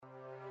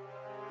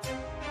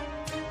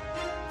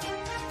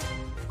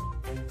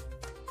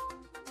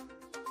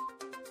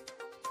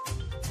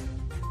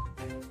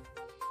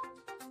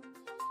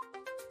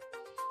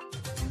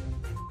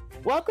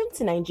Welcome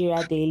to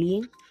Nigeria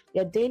Daily,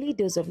 your daily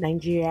dose of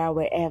Nigeria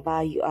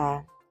wherever you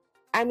are.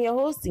 I'm your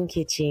host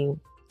Nkechi.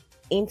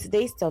 In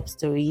today's top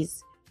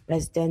stories,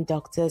 resident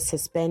doctors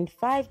suspend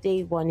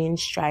 5-day warning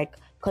strike,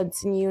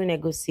 continue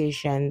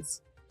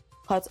negotiations.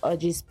 Court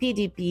urges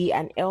PDP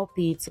and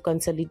LP to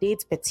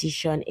consolidate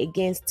petition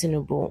against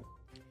Tinubu.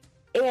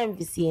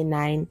 AMVCA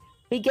 9,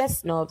 biggest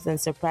snubs and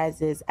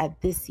surprises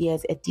at this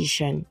year's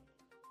edition.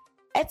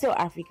 Airtel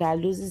Africa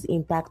loses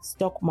impact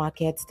stock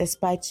market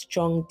despite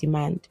strong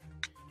demand.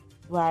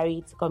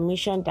 Buhari to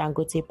commission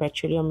Dangote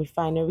Petroleum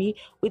Refinery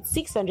with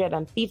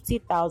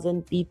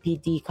 650,000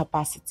 BPD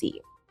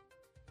capacity.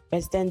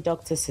 Resident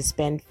doctors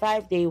suspend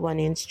 5-day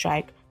warning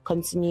strike,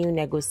 continue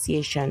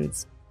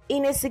negotiations.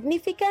 In a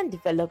significant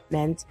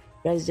development,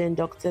 resident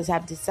doctors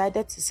have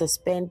decided to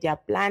suspend their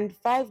planned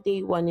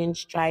 5-day warning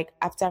strike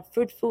after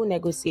fruitful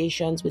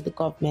negotiations with the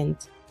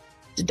government.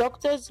 The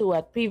doctors who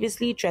had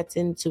previously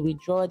threatened to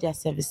withdraw their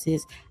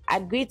services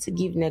agreed to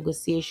give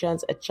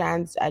negotiations a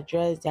chance to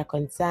address their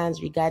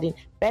concerns regarding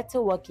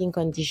better working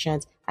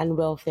conditions and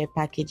welfare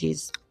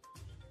packages.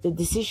 The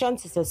decision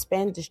to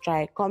suspend the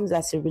strike comes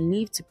as a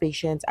relief to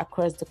patients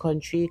across the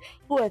country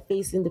who are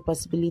facing the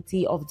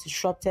possibility of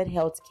disrupted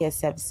healthcare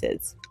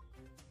services.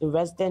 The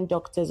Resident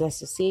Doctors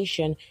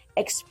Association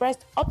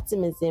expressed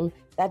optimism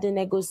that the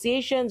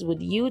negotiations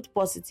would yield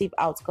positive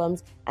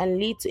outcomes and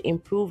lead to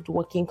improved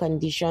working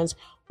conditions,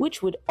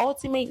 which would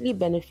ultimately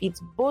benefit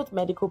both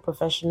medical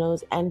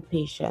professionals and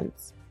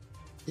patients.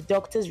 The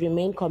doctors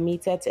remain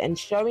committed to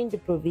ensuring the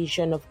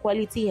provision of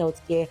quality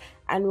healthcare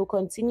and will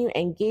continue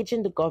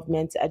engaging the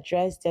government to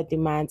address their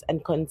demands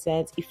and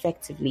concerns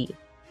effectively.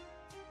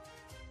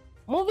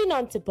 Moving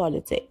on to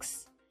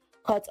politics.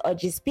 Court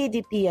urges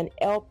PDP and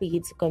LP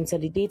to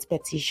consolidate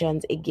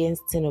petitions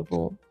against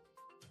Tinubu.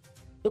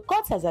 The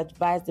court has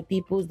advised the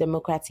People's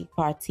Democratic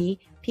Party,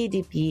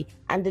 PDP,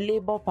 and the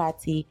Labour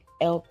Party,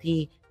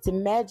 LP, to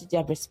merge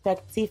their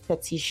respective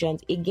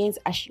petitions against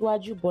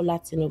Asiwaju Bola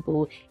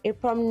Tinubu, a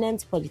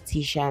prominent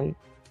politician.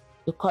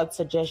 The court's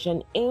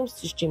suggestion aims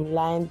to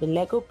streamline the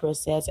legal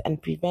process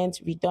and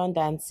prevent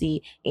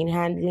redundancy in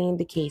handling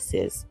the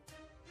cases.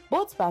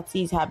 Both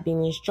parties have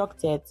been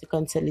instructed to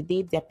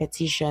consolidate their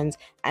petitions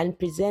and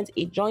present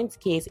a joint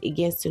case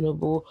against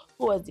Tinubu,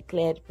 who was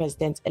declared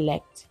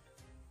president-elect.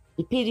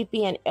 The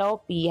PDP and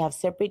LP have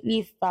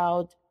separately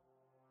filed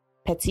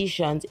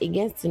petitions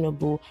against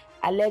Tinubu,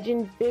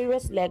 alleging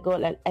various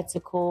legal and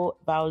ethical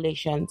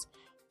violations.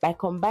 By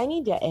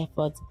combining their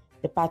efforts,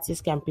 the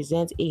parties can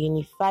present a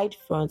unified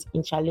front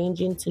in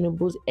challenging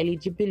Tinubu's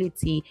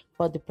eligibility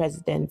for the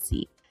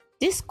presidency.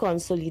 This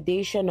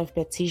consolidation of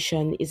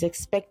petition is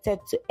expected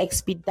to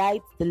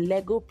expedite the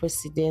legal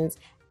proceedings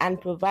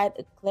and provide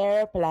a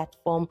clearer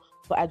platform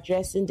for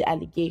addressing the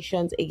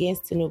allegations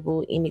against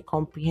Tinubu in a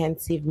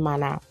comprehensive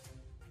manner.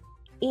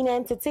 In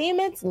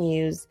entertainment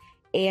news,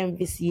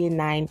 AMVCA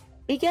 9,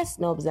 biggest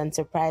snubs and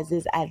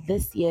surprises at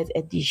this year's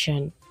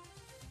edition.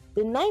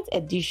 The 9th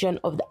edition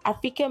of the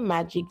African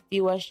Magic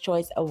Viewers'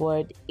 Choice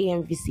Award,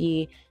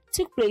 AMVCA,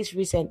 took place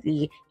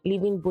recently,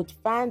 leaving both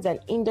fans and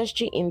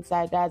industry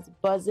insiders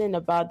buzzing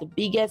about the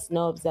biggest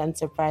snubs and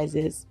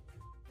surprises.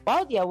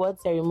 While the award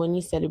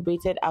ceremony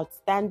celebrated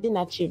outstanding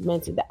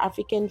achievements in the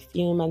African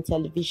film and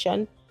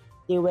television,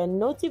 there were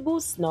notable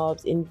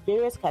snubs in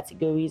various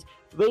categories,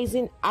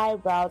 raising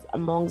eyebrows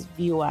amongst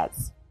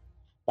viewers.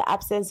 The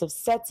absence of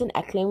certain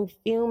acclaimed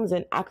films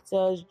and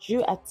actors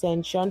drew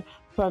attention,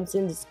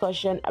 prompting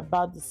discussion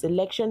about the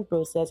selection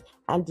process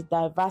and the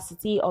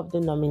diversity of the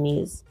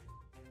nominees.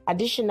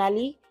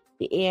 Additionally,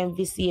 the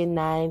AMVCA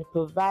 9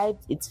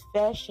 provides its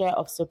fair share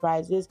of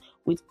surprises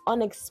with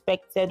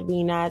unexpected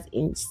winners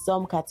in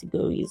some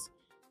categories.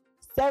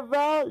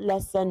 Several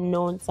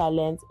lesser-known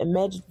talents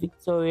emerged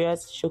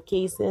victorious,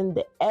 showcasing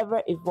the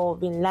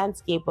ever-evolving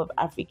landscape of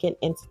African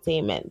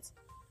entertainment.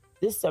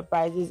 These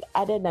surprises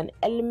added an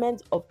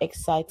element of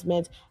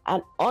excitement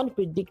and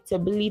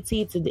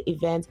unpredictability to the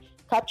event,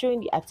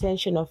 capturing the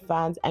attention of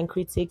fans and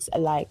critics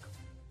alike.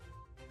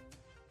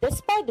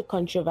 Despite the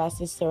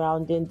controversies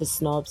surrounding the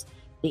snubs,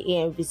 the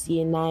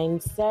AMVCA 9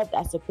 served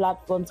as a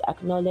platform to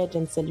acknowledge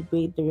and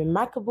celebrate the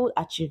remarkable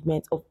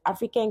achievements of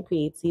African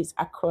creatives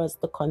across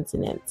the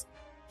continent.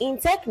 In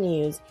tech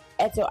news,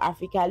 Airtel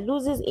Africa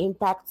loses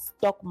impact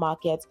stock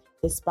market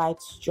despite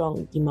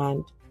strong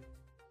demand.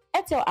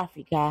 Airtel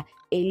Africa,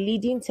 a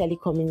leading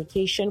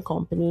telecommunication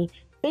company,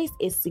 faced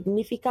a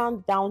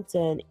significant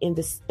downturn in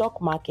the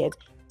stock market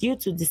due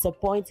to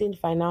disappointing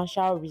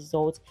financial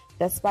results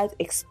despite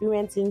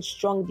experiencing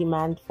strong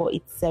demand for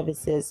its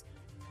services.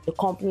 The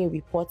company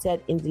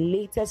reported in the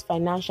latest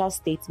financial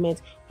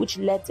statement, which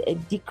led to a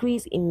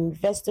decrease in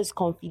investors'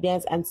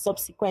 confidence and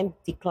subsequent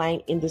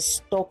decline in the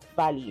stock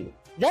value.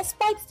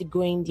 Despite the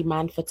growing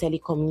demand for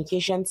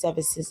telecommunication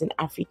services in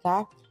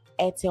Africa,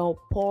 Airtel's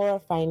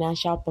poor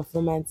financial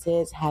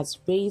performances has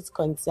raised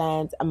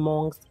concerns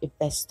amongst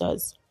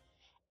investors.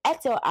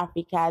 Airtel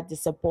Africa's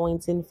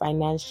disappointing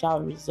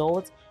financial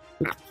results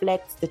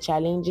reflects the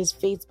challenges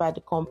faced by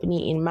the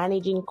company in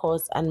managing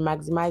costs and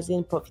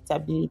maximizing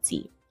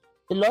profitability.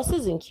 The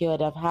losses incurred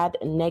have had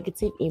a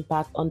negative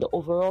impact on the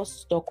overall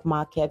stock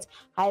market,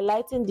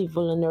 highlighting the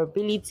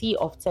vulnerability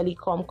of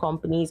telecom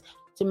companies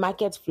to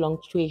market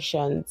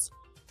fluctuations.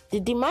 The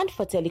demand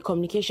for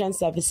telecommunication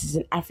services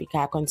in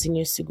Africa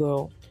continues to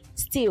grow.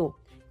 Still,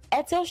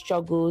 Airtel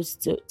struggles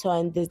to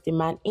turn this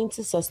demand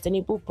into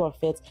sustainable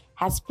profits,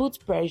 has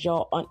put pressure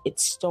on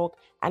its stock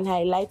and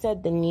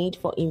highlighted the need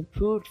for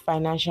improved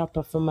financial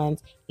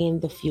performance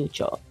in the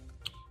future.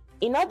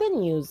 In other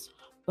news,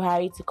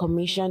 Buhari to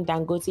commission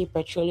Dangote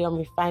Petroleum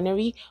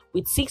Refinery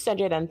with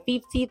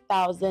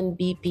 650,000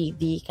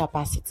 BPD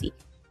capacity.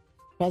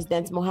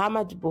 President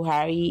Muhammadu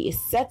Buhari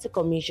is set to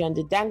commission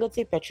the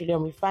Dangote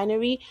Petroleum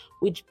Refinery,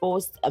 which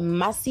boasts a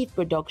massive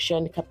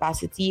production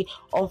capacity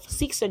of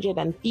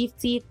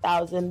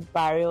 650,000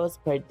 barrels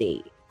per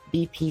day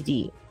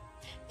 (BPD).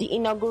 The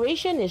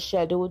inauguration is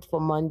scheduled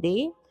for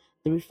Monday.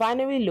 The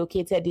refinery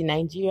located in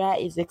Nigeria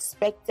is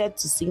expected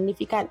to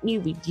significantly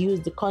reduce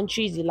the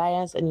country's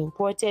reliance on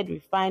imported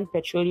refined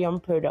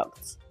petroleum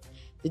products.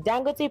 The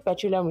Dangote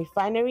Petroleum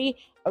Refinery,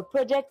 a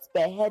project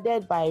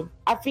spearheaded by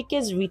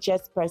Africa's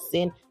richest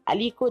person,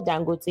 Aliko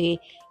Dangote,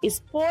 is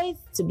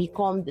poised to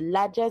become the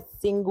largest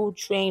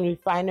single-train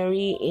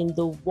refinery in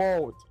the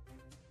world.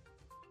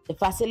 The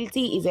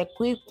facility is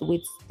equipped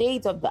with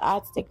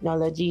state-of-the-art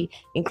technology,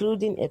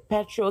 including a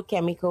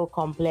petrochemical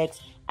complex,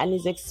 and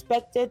is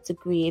expected to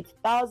create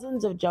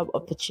thousands of job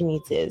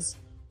opportunities.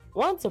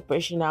 Once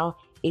operational,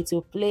 it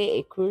will play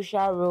a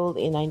crucial role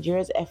in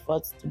Nigeria's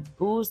efforts to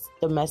boost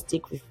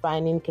domestic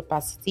refining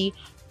capacity,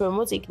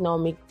 promote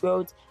economic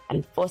growth,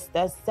 and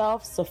foster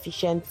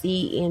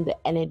self-sufficiency in the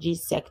energy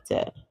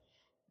sector.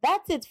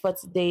 That's it for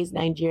today's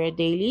Nigeria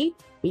Daily.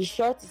 Be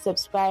sure to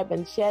subscribe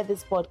and share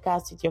this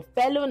podcast with your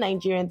fellow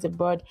Nigerians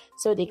abroad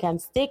so they can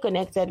stay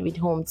connected with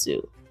home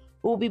too.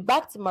 We'll be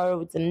back tomorrow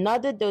with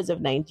another dose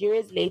of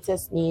Nigeria's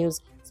latest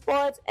news,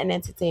 sports, and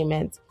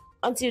entertainment.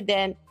 Until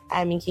then,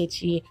 I'm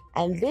Nkechi,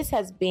 and this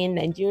has been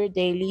Nigeria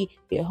Daily,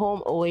 your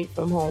home away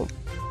from home.